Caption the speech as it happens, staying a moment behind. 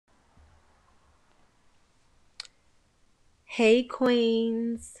Hey,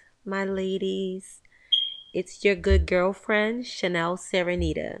 queens, my ladies. It's your good girlfriend, Chanel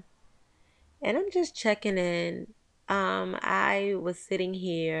Serenita. And I'm just checking in. I was sitting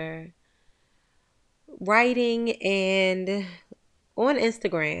here writing and on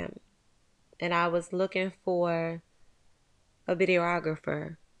Instagram, and I was looking for a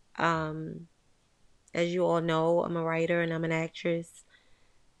videographer. Um, as you all know, I'm a writer and I'm an actress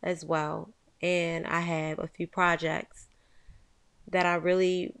as well. And I have a few projects that I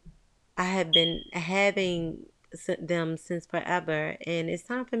have been having them since forever, and it's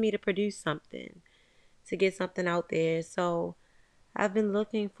time for me to produce something, to get something out there. So I've been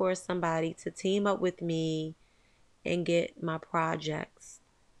looking for somebody to team up with me and get my projects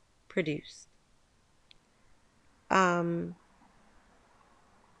produced. Um,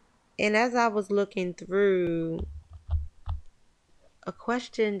 and as I was looking through, a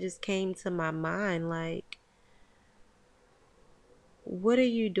question just came to my mind like, what are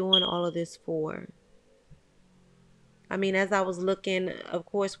you doing all of this for? I mean, as I was looking, of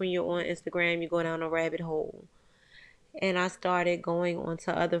course, when you're on Instagram, you go down a rabbit hole. And I started going onto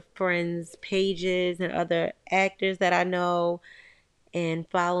other friends' pages and other actors that I know and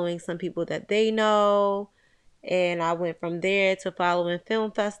following some people that they know. And I went from there to following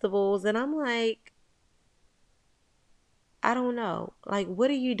film festivals. And I'm like, I don't know. Like,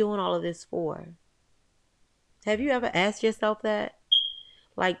 what are you doing all of this for? Have you ever asked yourself that?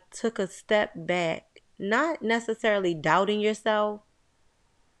 Like, took a step back, not necessarily doubting yourself,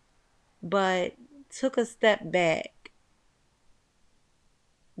 but took a step back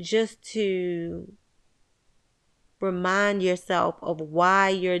just to remind yourself of why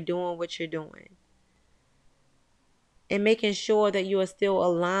you're doing what you're doing and making sure that you are still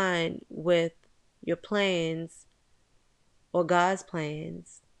aligned with your plans or God's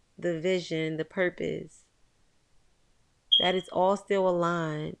plans, the vision, the purpose, that it's all still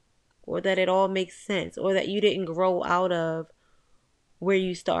aligned or that it all makes sense or that you didn't grow out of where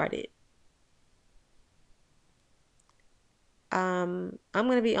you started. I'm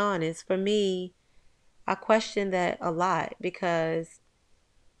going to be honest. For me, I question that a lot because,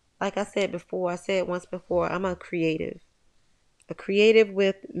 like I said before, I said once before, I'm a creative. A creative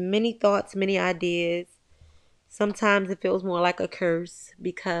with many thoughts, many ideas. Sometimes it feels more like a curse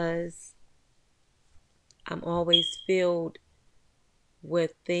because I'm always filled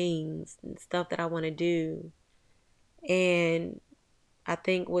with things and stuff that I want to do. And I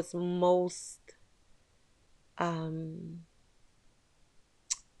think what's most, um,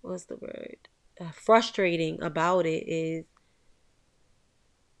 what's the word? Frustrating about it is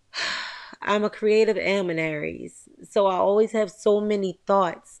I'm a creative and an Aries. So I always have so many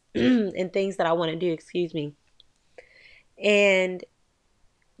thoughts and things that I want to do, excuse me. And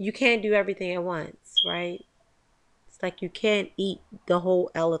you can't do everything at once, right? It's like you can't eat the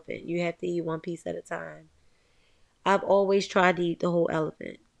whole elephant. You have to eat one piece at a time. I've always tried to eat the whole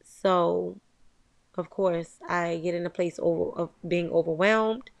elephant. So, of course, I get in a place of being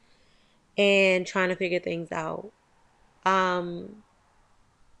overwhelmed and trying to figure things out. Um,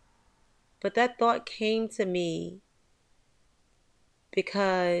 but that thought came to me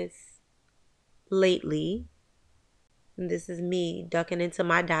because lately, and this is me ducking into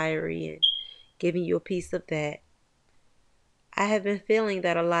my diary and giving you a piece of that, I have been feeling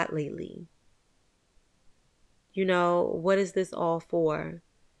that a lot lately. What is this all for?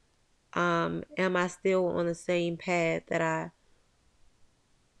 Am I still on the same path that I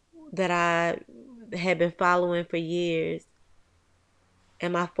had been following for years?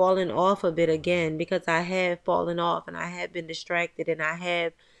 Am I falling off of it again? Because I have fallen off and I have been distracted and I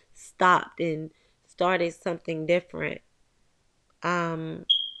have stopped and started something different. Um,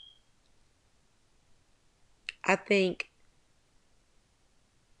 I think,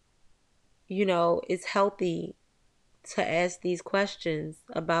 it's healthy to ask these questions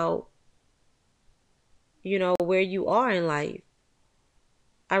about, where you are in life.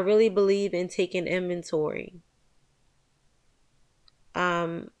 I really believe in taking inventory.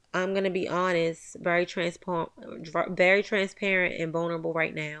 I'm gonna be honest, very transparent and vulnerable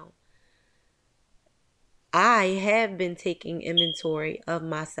right now. I have been taking inventory of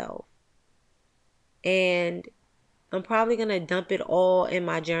myself, and I'm probably gonna dump it all in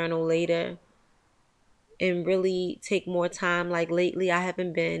my journal later and really take more time. Like lately, I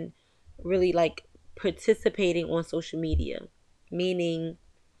haven't been really like participating on social media, meaning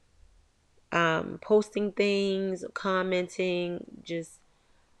posting things, commenting, just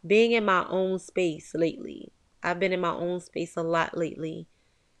being in my own space lately. I've been in my own space a lot lately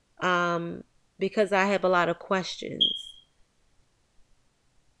um, because I have a lot of questions.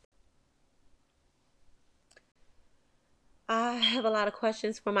 I have a lot of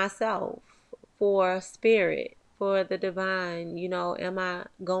questions for myself, for spirit, for the divine. Am I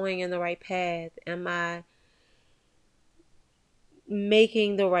going in the right path? Am I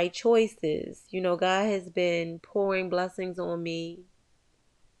making the right choices? God has been pouring blessings on me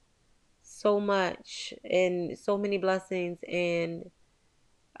so much, and so many blessings, and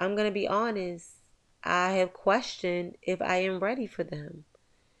I'm going to be honest, I have questioned if I am ready for them.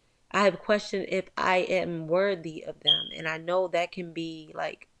 I have questioned if I am worthy of them. And I know that can be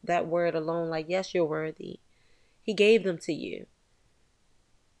like that word alone, like, yes, you're worthy. He gave them to you.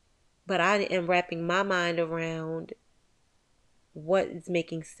 But I am wrapping my mind around what is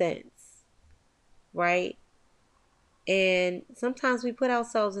making sense, right? And sometimes we put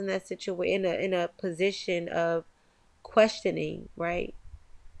ourselves in that situation, in a position of questioning, right?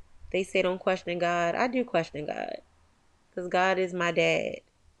 They say don't question God. I do question God because God is my dad,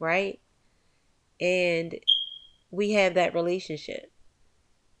 right? And we have that relationship.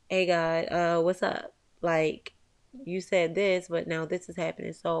 Hey God, what's up? Like, you said this, but now this is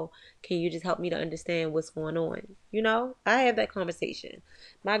happening. So can you just help me to understand what's going on? I have that conversation.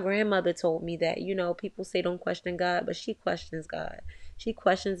 My grandmother told me that, people say don't question God, but she questions God. She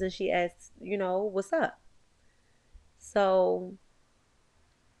questions and she asks, what's up? So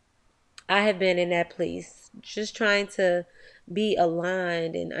I have been in that place, just trying to be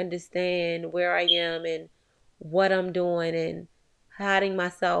aligned and understand where I am and what I'm doing, and hiding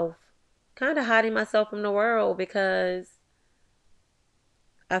myself, kind of hiding myself from the world, because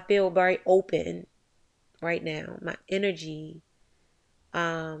I feel very open right now. My energy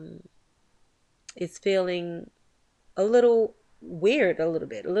um, is feeling a little weird, a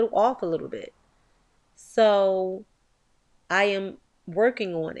little off a little bit. So I am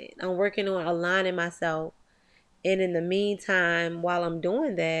working on it. I'm working on aligning myself. And in the meantime, while I'm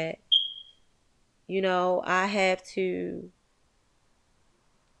doing that, I have to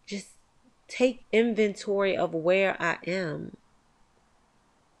just take inventory of where I am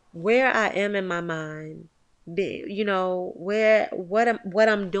in my mind. Where what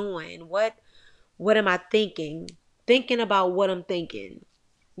I'm doing, what am I thinking about what I'm thinking,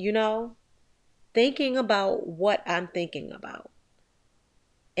 you know, thinking about what I'm thinking about.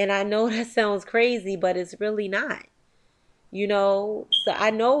 And I know that sounds crazy, but it's really not. So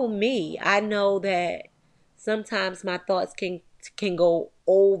I know me. I know that sometimes my thoughts can go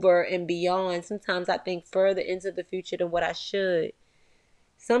over and beyond. Sometimes I think further into the future than what I should.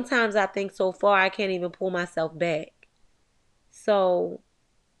 Sometimes I think so far I can't even pull myself back. So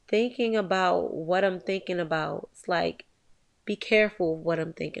thinking about what I'm thinking about, it's like, be careful of what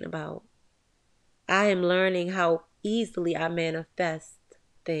I'm thinking about. I am learning how easily I manifest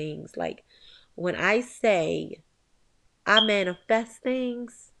things. Like, when I say I manifest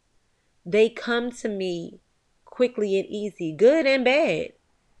things, they come to me quickly and easy, good and bad.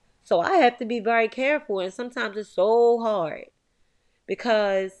 So I have to be very careful, and sometimes it's so hard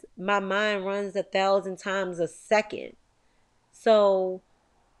because my mind runs 1,000 times a second. So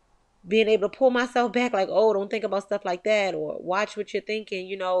being able to pull myself back, like, oh, don't think about stuff like that, or watch what you're thinking,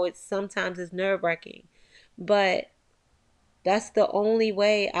 it's sometimes it's nerve-wracking. But that's the only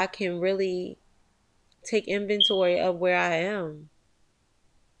way I can really take inventory of where I am,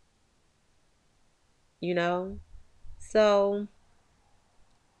 you know? So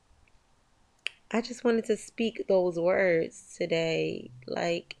I just wanted to speak those words today.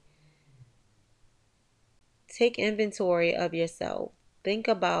 Like, take inventory of yourself. Think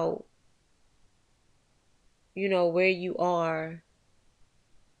about, where you are,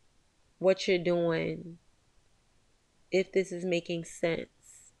 what you're doing, if this is making sense.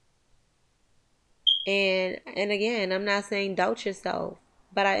 And again, I'm not saying doubt yourself,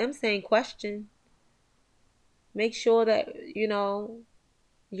 but I am saying question. Make sure that,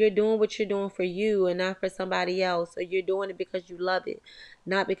 you're doing what you're doing for you and not for somebody else, or you're doing it because you love it,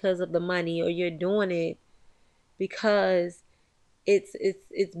 not because of the money, or you're doing it because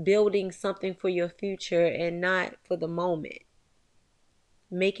it's building something for your future and not for the moment.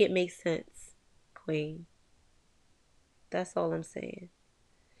 Make it make sense, Queen. That's all I'm saying.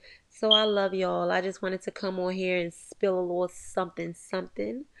 So I love y'all. I just wanted to come on here and spill a little something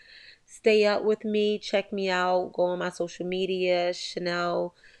something. Stay up with me. Check me out. Go on my social media.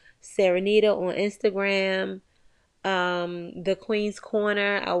 Chanel Serenita on Instagram. The Queen's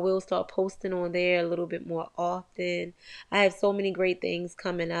Corner, I will start posting on there a little bit more often. I have so many great things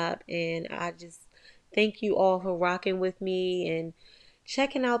coming up, and I just thank you all for rocking with me and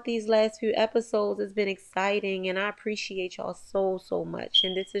checking out these last few episodes. It's been exciting, and I appreciate y'all so much.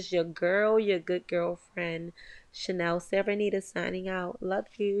 And this is your girl, your good girlfriend, Chanel Serenita, signing out. Love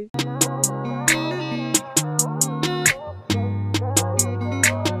you.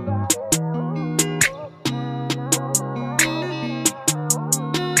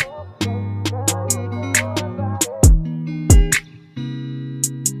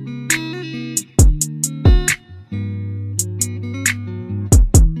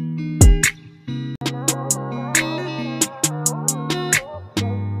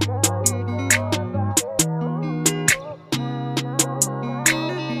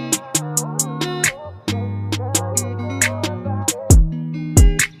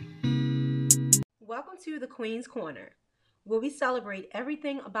 to the Queen's Corner, where we celebrate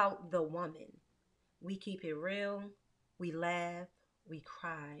everything about the woman. We keep it real, we laugh, we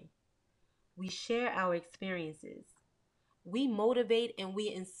cry, we share our experiences, we motivate and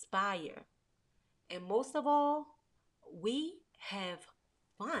we inspire. And most of all, we have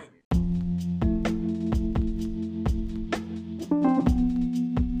fun.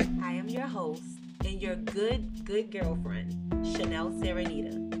 I am your host and your good girlfriend, Chanel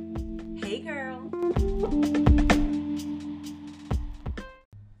Serenita. Hey girl.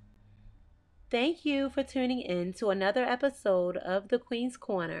 Thank you for tuning in to another episode of The Queen's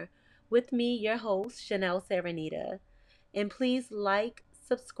Corner with me, your host, Chanel Serenita. And please like,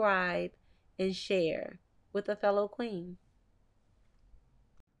 subscribe, and share with a fellow queen.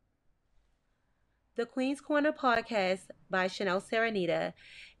 The Queen's Corner podcast by Chanel Serenita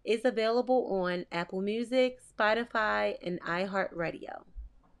is available on Apple Music, Spotify, and iHeartRadio.